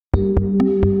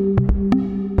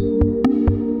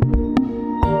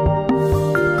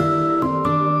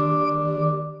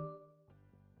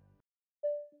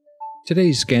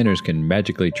Today's scanners can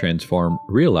magically transform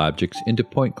real objects into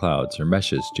point clouds or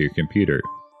meshes to your computer.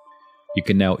 You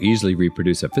can now easily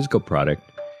reproduce a physical product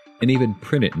and even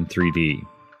print it in 3D.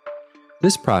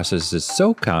 This process is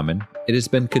so common, it has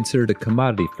been considered a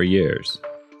commodity for years.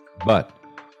 But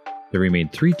there remain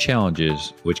three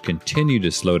challenges which continue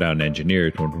to slow down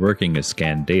engineers when working with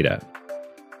scanned data.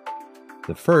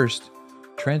 The first,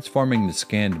 transforming the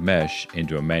scanned mesh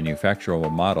into a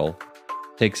manufacturable model,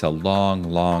 takes a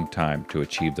long time to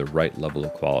achieve the right level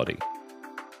of quality.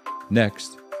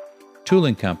 Next,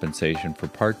 tooling compensation for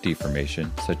part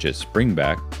deformation, such as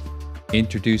springback,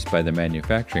 introduced by the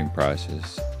manufacturing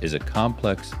process, is a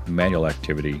complex manual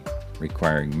activity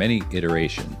requiring many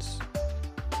iterations.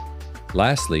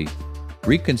 Lastly,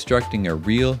 reconstructing a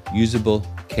real, usable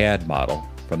CAD model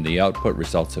from the output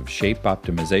results of shape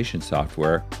optimization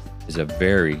software is a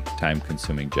very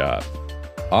time-consuming job,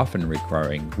 often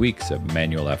requiring weeks of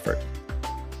manual effort.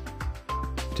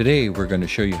 Today, we're going to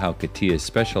show you how CATIA's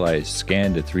specialized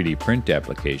scan to 3D print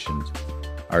applications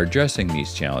are addressing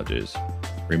these challenges,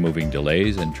 removing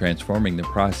delays and transforming the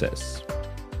process.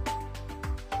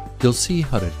 You'll see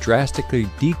how to drastically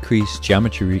decrease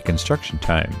geometry reconstruction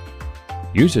time.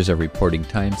 Users are reporting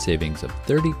time savings of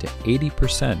 30 to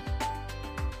 80%.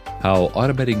 How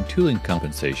automating tooling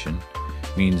compensation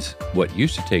means what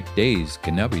used to take days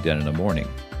can now be done in a morning.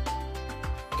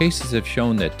 Cases have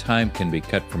shown that time can be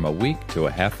cut from a week to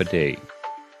a half a day.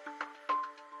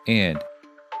 And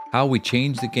how we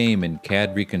change the game in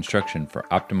CAD reconstruction for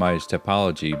optimized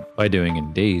topology by doing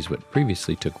in days what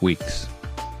previously took weeks.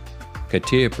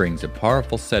 CATIA brings a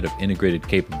powerful set of integrated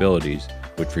capabilities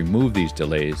which remove these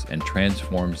delays and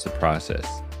transforms the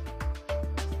process.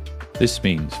 This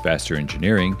means faster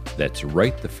engineering that's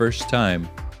right the first time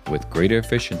with greater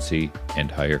efficiency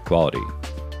and higher quality.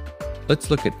 Let's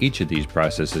look at each of these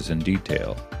processes in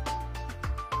detail.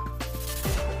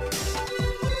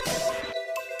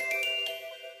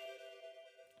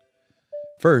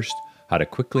 First, how to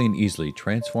quickly and easily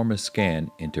transform a scan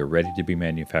into a ready-to-be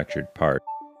manufactured part.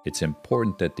 It's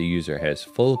important that the user has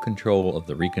full control of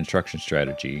the reconstruction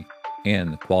strategy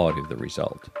and the quality of the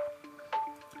result.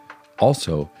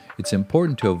 Also, it's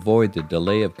important to avoid the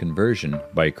delay of conversion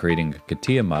by creating a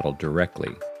CATIA model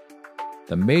directly.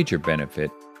 The major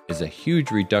benefit is a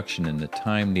huge reduction in the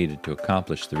time needed to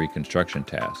accomplish the reconstruction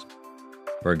task.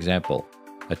 For example,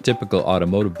 a typical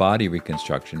automotive body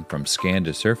reconstruction from scan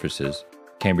to surfaces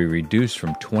can be reduced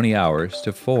from 20 hours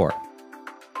to 4.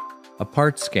 A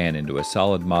part scan into a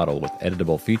solid model with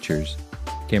editable features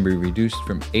can be reduced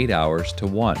from 8 hours to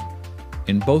 1.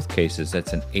 In both cases,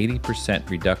 that's an 80%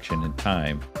 reduction in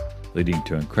time, leading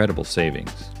to incredible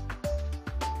savings.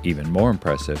 Even more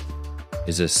impressive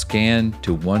is a scan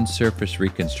to one surface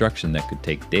reconstruction that could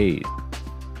take days.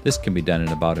 This can be done in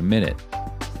about a minute.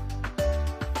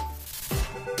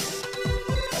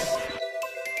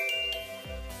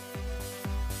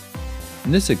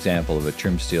 In this example of a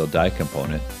trim steel die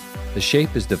component, the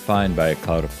shape is defined by a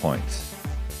cloud of points.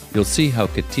 You'll see how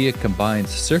CATIA combines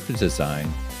surface design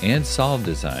and solid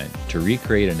design to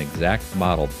recreate an exact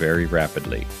model very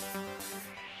rapidly.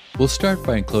 We'll start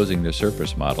by enclosing the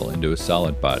surface model into a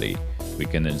solid body. We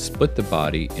can then split the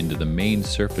body into the main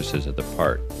surfaces of the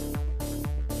part.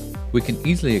 We can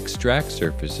easily extract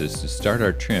surfaces to start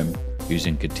our trim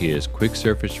using CATIA's Quick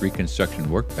Surface Reconstruction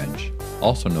Workbench,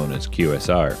 also known as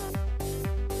QSR.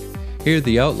 Here,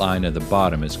 the outline of the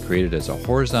bottom is created as a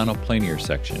horizontal planar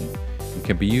section and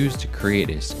can be used to create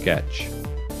a sketch.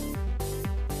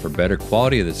 For better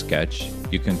quality of the sketch,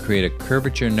 you can create a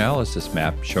curvature analysis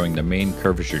map showing the main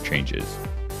curvature changes.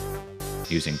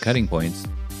 Using cutting points,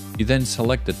 you then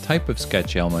select the type of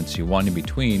sketch elements you want in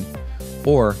between,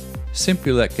 or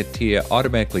simply let CATIA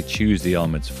automatically choose the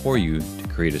elements for you to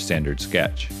create a standard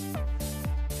sketch.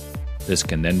 This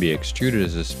can then be extruded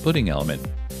as a splitting element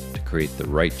to create the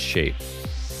right shape.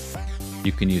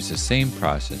 You can use the same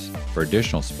process for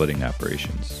additional splitting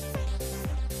operations.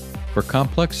 For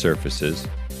complex surfaces,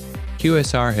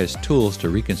 QSR has tools to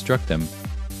reconstruct them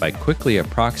by quickly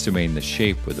approximating the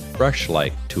shape with a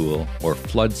brush-like tool or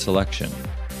flood selection.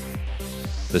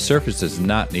 The surface does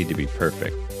not need to be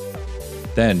perfect.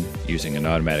 Then, using an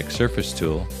automatic surface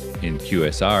tool in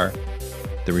QSR,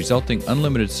 the resulting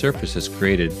unlimited surface is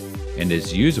created and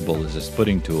is usable as a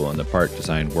splitting tool on the part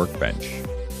design workbench.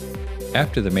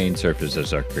 After the main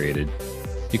surfaces are created,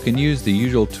 you can use the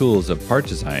usual tools of part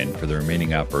design for the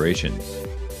remaining operations.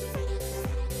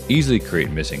 Easily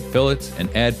create missing fillets and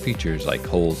add features like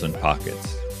holes and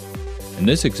pockets. In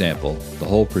this example, the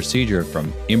whole procedure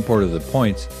from import of the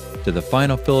points to the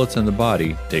final fillets on the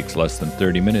body takes less than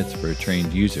 30 minutes for a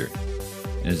trained user.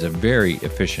 and is a very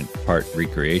efficient part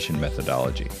recreation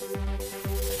methodology.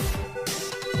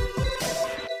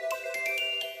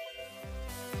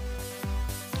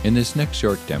 In this next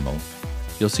short demo,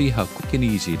 you'll see how quick and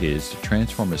easy it is to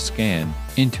transform a scan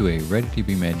into a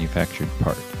ready-to-be-manufactured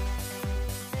part.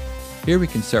 Here we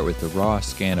can start with the raw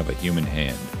scan of a human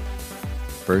hand.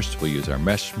 First, we'll use our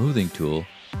mesh smoothing tool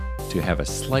to have a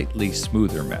slightly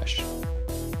smoother mesh.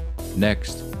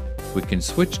 Next, we can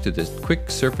switch to this quick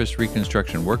surface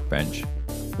reconstruction workbench.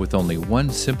 With only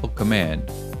one simple command,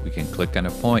 we can click on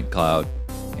a point cloud,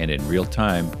 and in real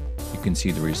time, you can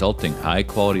see the resulting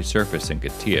high-quality surface in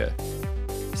CATIA,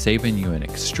 saving you an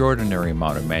extraordinary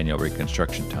amount of manual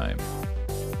reconstruction time.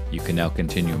 You can now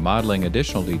continue modeling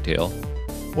additional detail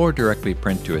or directly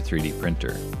print to a 3D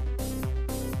printer.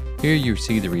 Here you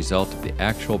see the result of the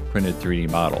actual printed 3D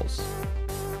models.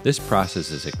 This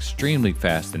process is extremely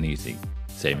fast and easy,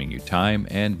 saving you time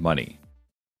and money.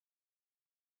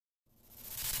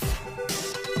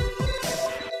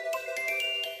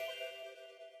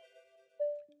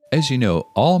 As you know,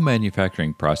 all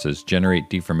manufacturing processes generate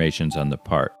deformations on the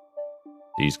part.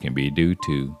 These can be due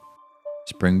to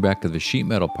springback of the sheet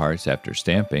metal parts after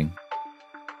stamping,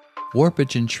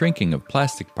 warpage and shrinking of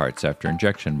plastic parts after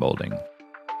injection molding,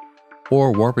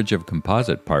 or warpage of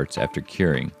composite parts after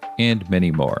curing, and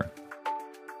many more.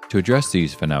 To address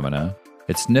these phenomena,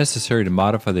 it's necessary to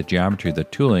modify the geometry of the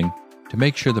tooling to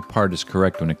make sure the part is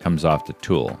correct when it comes off the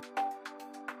tool.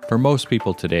 For most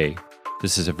people today,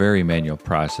 this is a very manual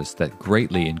process that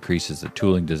greatly increases the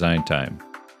tooling design time,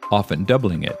 often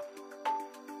doubling it.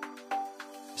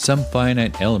 Some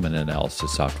finite element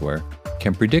analysis software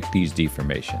can predict these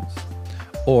deformations,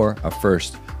 or a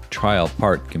first trial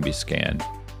part can be scanned.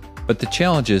 But the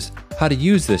challenge is how to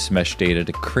use this mesh data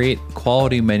to create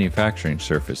quality manufacturing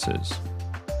surfaces.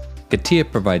 CATIA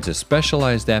provides a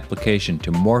specialized application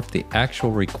to morph the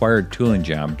actual required tooling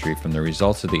geometry from the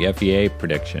results of the FEA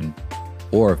prediction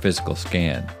or a physical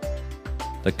scan.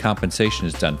 The compensation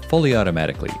is done fully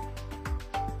automatically.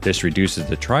 This reduces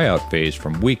the tryout phase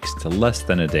from weeks to less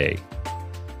than a day.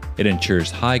 It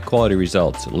ensures high-quality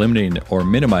results, eliminating or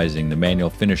minimizing the manual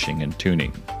finishing and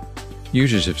tuning.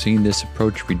 Users have seen this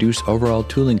approach reduce overall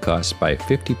tooling costs by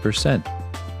 50%.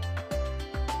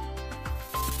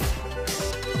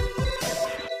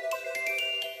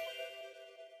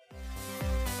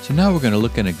 So now we're going to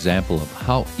look at an example of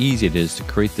how easy it is to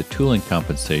create the tooling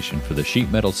compensation for the sheet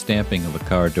metal stamping of a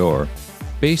car door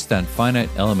based on finite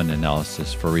element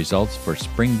analysis for results for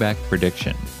springback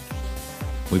prediction.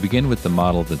 We begin with the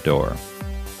model of the door.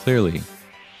 Clearly,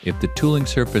 if the tooling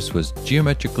surface was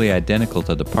geometrically identical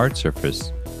to the part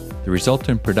surface, the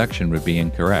resultant production would be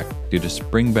incorrect due to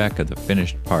springback of the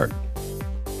finished part.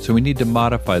 So we need to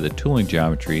modify the tooling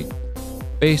geometry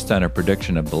based on a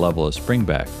prediction of the level of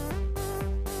springback.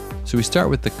 So we start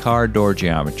with the car door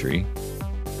geometry.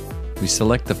 We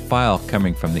select the file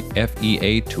coming from the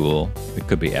FEA tool. It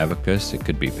could be Abacus, it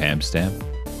could be PamStamp,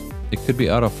 it could be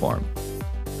Autoform.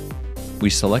 We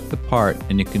select the part,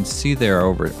 and you can see there are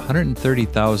over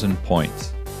 130,000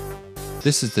 points.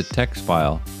 This is the text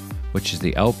file, which is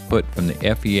the output from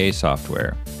the FEA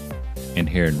software. And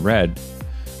here in red,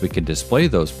 we can display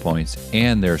those points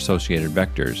and their associated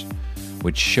vectors,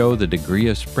 which show the degree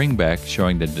of springback,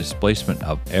 showing the displacement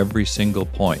of every single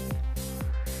point.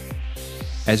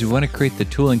 As we want to create the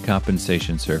tooling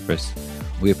compensation surface,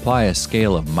 we apply a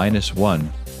scale of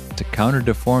 -1 to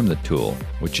counter-deform the tool,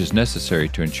 which is necessary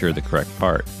to ensure the correct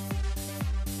part.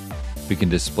 We can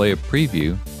display a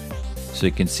preview, so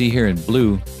you can see here in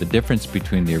blue the difference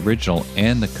between the original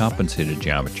and the compensated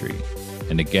geometry.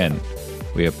 And again,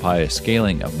 we apply a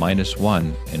scaling of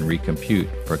 -1 and recompute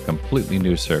for a completely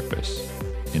new surface,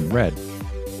 in red.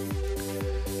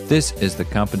 This is the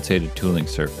compensated tooling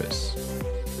surface.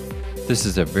 This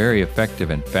is a very effective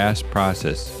and fast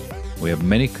process. We have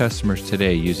many customers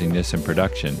today using this in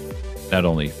production, not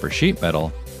only for sheet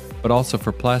metal, but also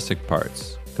for plastic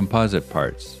parts, composite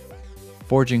parts,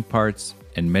 forging parts,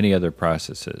 and many other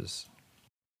processes.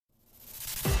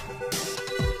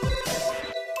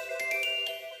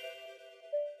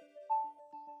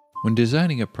 When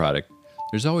designing a product,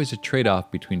 there's always a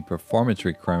trade-off between performance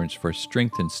requirements for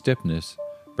strength and stiffness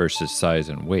versus size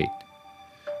and weight.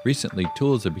 Recently,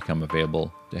 tools have become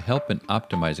available to help in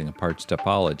optimizing a part's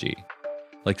topology,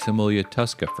 like Simulia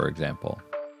Tusca, for example.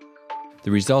 The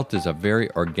result is a very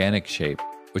organic shape,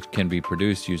 which can be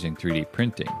produced using 3D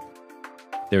printing.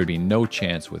 There would be no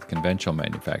chance with conventional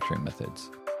manufacturing methods.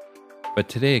 But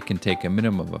today it can take a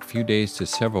minimum of a few days to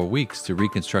several weeks to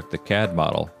reconstruct the CAD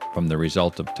model from the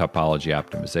result of topology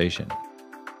optimization.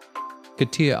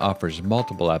 CATIA offers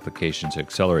multiple applications to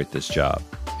accelerate this job,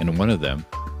 and one of them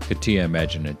CATIA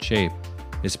Imagine & Shape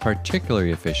is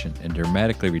particularly efficient and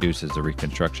dramatically reduces the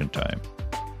reconstruction time.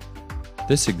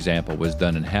 This example was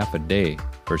done in half a day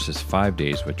versus 5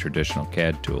 days with traditional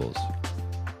CAD tools.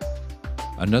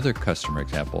 Another customer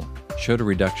example showed a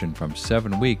reduction from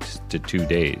 7 weeks to 2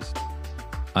 days.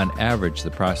 On average,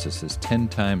 the process is 10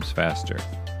 times faster.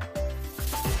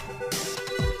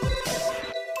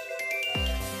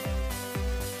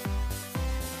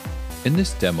 In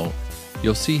this demo,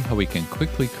 you'll see how we can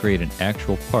quickly create an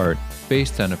actual part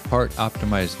based on a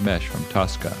part-optimized mesh from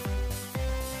Tosca.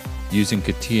 Using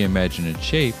CATIA Imagine &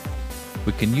 Shape,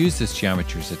 we can use this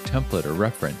geometry as a template or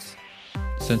reference.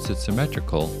 Since it's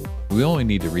symmetrical, we only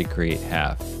need to recreate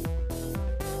half.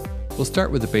 We'll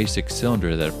start with a basic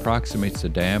cylinder that approximates the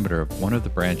diameter of one of the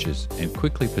branches and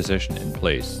quickly position it in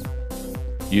place.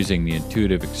 Using the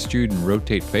intuitive extrude and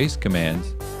rotate face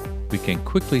commands, we can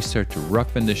quickly start to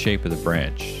roughen the shape of the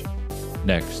branch.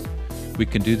 Next, we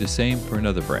can do the same for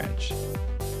another branch.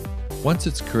 Once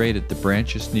it's created, the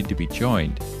branches need to be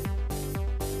joined.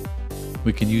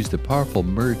 We can use the powerful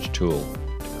merge tool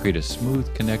to create a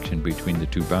smooth connection between the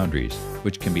two boundaries,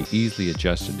 which can be easily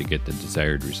adjusted to get the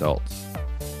desired results.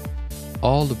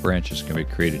 All the branches can be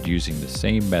created using the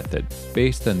same method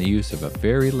based on the use of a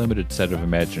very limited set of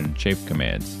Imagine & Shape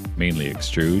commands, mainly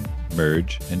extrude,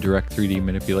 merge, and direct 3D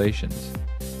manipulations.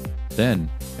 Then,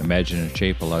 Imagine &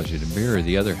 Shape allows you to mirror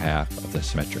the other half of the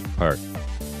symmetric part.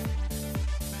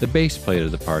 The base plate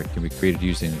of the part can be created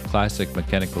using the classic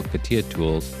mechanical CATIA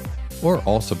tools or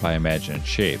also by Imagine &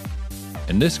 Shape.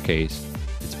 In this case,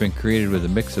 it's been created with a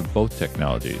mix of both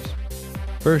technologies.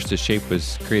 First, the shape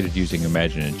was created using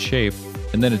Imagine & Shape,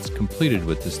 and then it's completed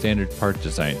with the standard part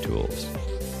design tools,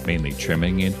 mainly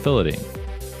trimming and filleting.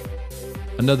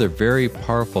 Another very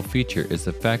powerful feature is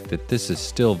the fact that this is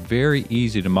still very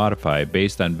easy to modify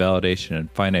based on validation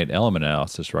and finite element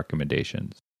analysis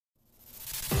recommendations.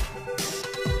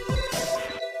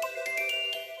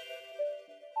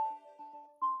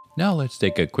 Now let's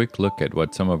take a quick look at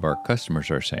what some of our customers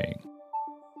are saying.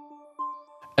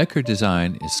 Ecker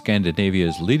Design is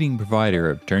Scandinavia's leading provider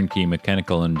of turnkey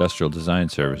mechanical and industrial design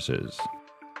services.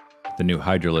 The new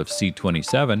Hydrolift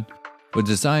C27 was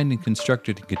designed and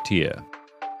constructed in CATIA.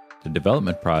 The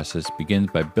development process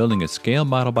begins by building a scale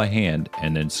model by hand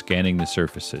and then scanning the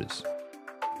surfaces.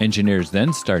 Engineers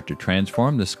then start to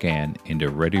transform the scan into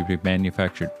a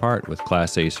ready-to-manufactured part with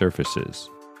Class A surfaces.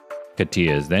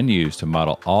 CATIA is then used to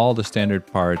model all the standard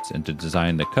parts and to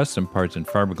design the custom parts in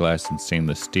fiberglass and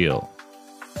stainless steel.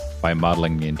 By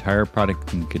modeling the entire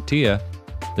product in CATIA,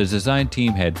 the design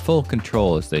team had full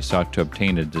control as they sought to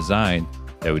obtain a design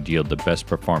that would yield the best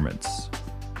performance.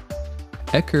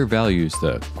 Ecker values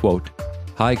the, quote,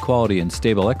 high quality and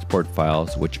stable export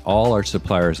files which all our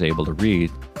suppliers are able to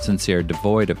read since they are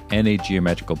devoid of any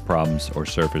geometrical problems or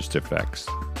surface defects.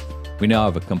 We now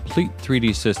have a complete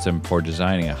 3D system for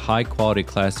designing a high-quality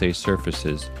Class A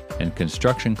surfaces and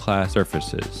construction class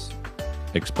surfaces,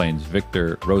 explains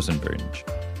Victor Rosenbringe.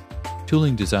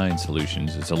 Tooling Design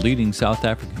Solutions is a leading South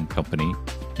African company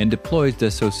and deploys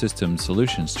Dassault Systems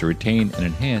solutions to retain and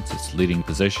enhance its leading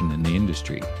position in the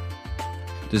industry.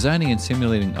 Designing and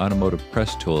simulating automotive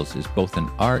press tools is both an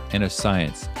art and a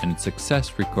science, and its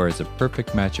success requires a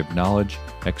perfect match of knowledge,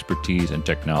 expertise, and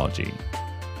technology.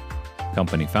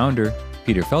 Company founder,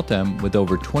 Peter Feltham, with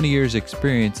over 20 years'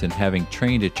 experience and having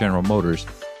trained at General Motors,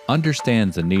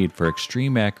 understands the need for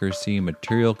extreme accuracy,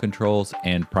 material controls,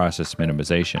 and process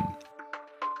minimization.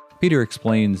 Peter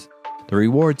explains, the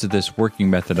rewards of this working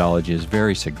methodology is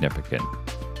very significant.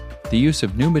 The use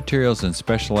of new materials and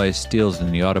specialized steels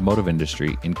in the automotive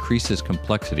industry increases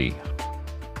complexity.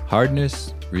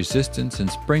 Hardness, resistance, and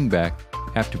springback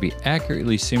have to be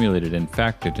accurately simulated and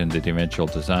factored into the eventual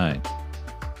design.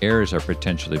 Errors are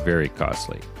potentially very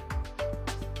costly.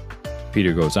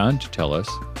 Peter goes on to tell us,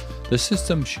 the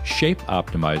system's shape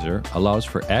optimizer allows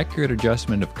for accurate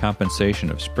adjustment of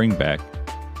compensation of springback,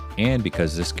 and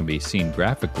because this can be seen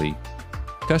graphically,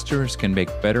 customers can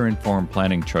make better informed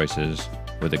planning choices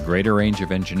with a greater range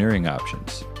of engineering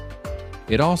options.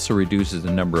 It also reduces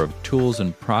the number of tools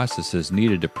and processes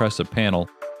needed to press a panel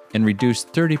and reduce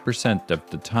 30% of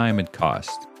the time and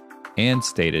cost, and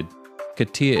stated,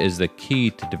 CATIA is the key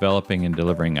to developing and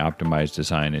delivering optimized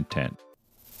design intent.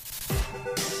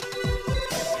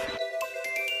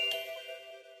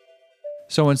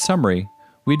 So in summary,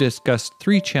 we discussed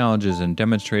 3 challenges and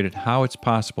demonstrated how it's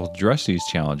possible to address these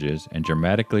challenges and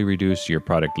dramatically reduce your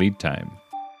product lead time.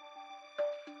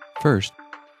 First,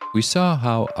 we saw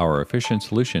how our efficient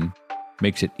solution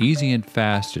makes it easy and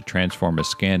fast to transform a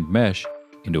scanned mesh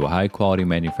into a high-quality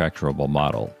manufacturable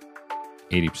model.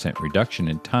 80% reduction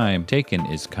in time taken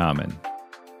is common.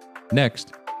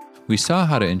 Next, we saw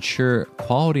how to ensure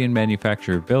quality and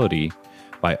manufacturability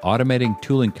by automating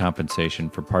tooling compensation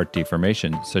for part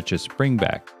deformation, such as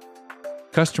springback.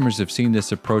 Customers have seen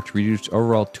this approach reduce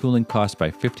overall tooling costs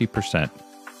by 50%.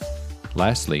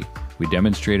 Lastly, we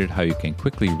demonstrated how you can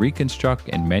quickly reconstruct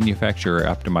and manufacture or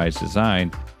optimize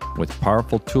design with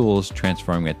powerful tools,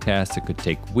 transforming a task that could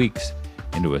take weeks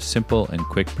into a simple and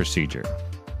quick procedure.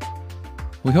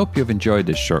 We hope you have enjoyed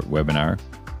this short webinar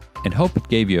and hope it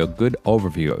gave you a good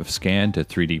overview of scan to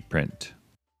 3D print.